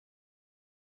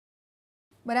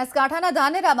બનાસકાંઠાના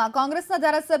ધાનેરામાં કોંગ્રેસના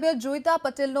ધારાસભ્ય જોઈતા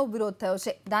પટેલનો વિરોધ થયો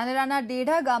છે। ધાનેરાના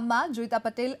ડેઢા ગામમાં જોઈતા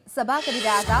પટેલ સભા કરી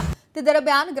રહ્યા હતા। તે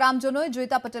દરમિયાન ગ્રામજનોએ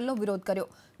જોઈતા પટેલનો વિરોધ કર્યો।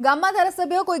 ગામમાં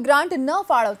ધારાસભ્યો કોઈ ગ્રાન્ટ ન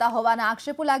ફાળવતા હોવાના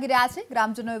આક્ષેપો લાગી રહ્યા છે।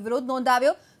 ગ્રામજનોએ વિરોધ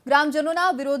નોંધાવ્યો। ગ્રામજનોના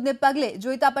વિરોધને પગલે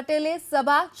જોઈતા પટેલે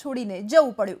સભા છોડીને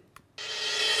જવું પડ્યું।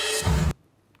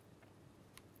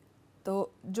 તો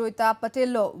જોઈતા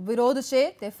પટેલનો વિરોધ છે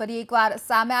તે ફરી એકવાર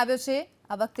સામે આવ્યો છે।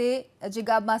 આ વખતે જે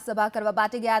ગામમાં સભા કરવા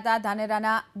માટે ગયા હતા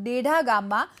ધાનેરાના ડેઢા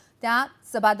ગામમાં, ત્યાં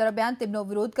સભા દરમિયાન તેમનો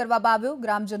વિરોધ કરવામાં આવ્યો।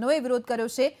 ગ્રામજનોએ વિરોધ કર્યો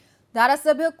છે।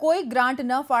 ધારાસભ્ય કોઈ ગ્રાન્ટ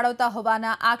ન ફાળવતા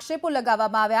હોવાના આક્ષેપો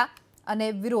લગાવવામાં આવ્યા અને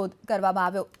વિરોધ કરવામાં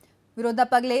આવ્યો। વિરોધના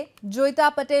પગલે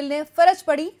જોઈતા પટેલને ફરજ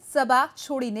પડી સભા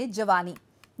છોડીને જવાની।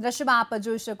 દ્રશ્યમાં આપ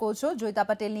જોઈ શકો છો, જોઈતા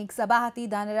પટેલની એક સભા હતી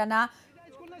ધાનેરાના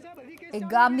એક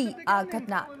ગામની આ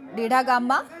ઘટના। ડેઢા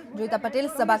ગામમાં જોઈતા પટેલ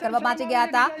સભા કરવા માટે ગયા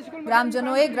હતા।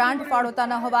 ગ્રામજનોએ ગ્રાન્ટ ફાળવતા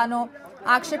ન હોવાનો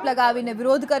આક્ષેપ લગાવીને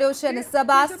વિરોધ કર્યો છે અને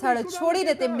સભા સ્થળ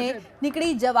છોડીને તેમને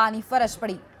નીકળી જવાની ફરજ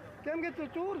પડી।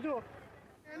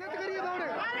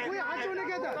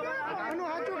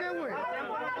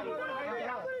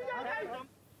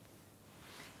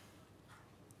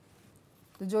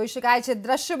 જોઈ શકાય છે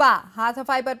દ્રશ્યમાં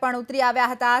હાથાપાઈ પર પણ ઉતરી આવ્યા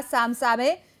હતા। સામસામે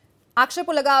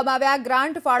આક્ષેપો લગાવવામાં આવ્યા।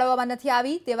 ગ્રાન્ટ ફાળવવામાં નથી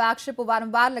આવી તેવા આક્ષેપો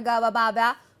વારંવાર લગાવવામાં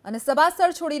આવ્યા અને સભા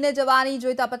સ્થળ છોડીને જવાની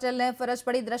જોઈતા પટેલને ફરજ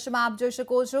પડી। દ્રશ્યમાં આપ જોઈ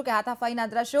શકો છો કે હાથાપાઈના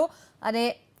દ્રશ્યો અને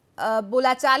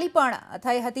બોલાચાલી પણ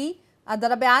થઈ હતી। આ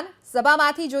દરમિયાન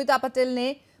સભામાંથી જોઈતા પટેલને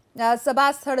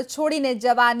સભા સ્થળ છોડીને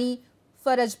જવાની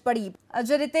ફરજ પડી।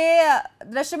 જે રીતે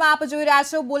દ્રશ્યમાં આપ જોઈ રહ્યા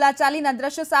છો, બોલાચાલીના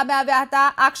દ્રશ્યો સામે આવ્યા હતા।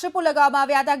 આક્ષેપો લગાવવામાં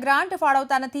આવ્યા હતા, ગ્રાન્ટ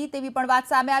ફાળવતા નથી તેવી પણ વાત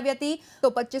સામે આવી હતી।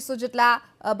 તો 2500 જેટલા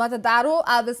મતદારો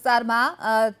આ વિસ્તારમાં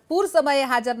પૂર સમયે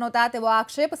હાજર નહોતા તેવો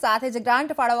આક્ષેપ, સાથે જ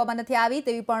ગ્રાન્ટ ફાળવવામાં નથી આવી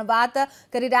તેવી પણ વાત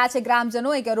કરી રહ્યા છે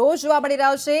ગ્રામજનોએ કે રોજ જોવા મળી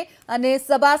રહ્યો છે અને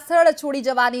સભા સ્થળ છોડી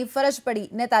જવાની ફરજ પડી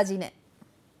નેતાજીને।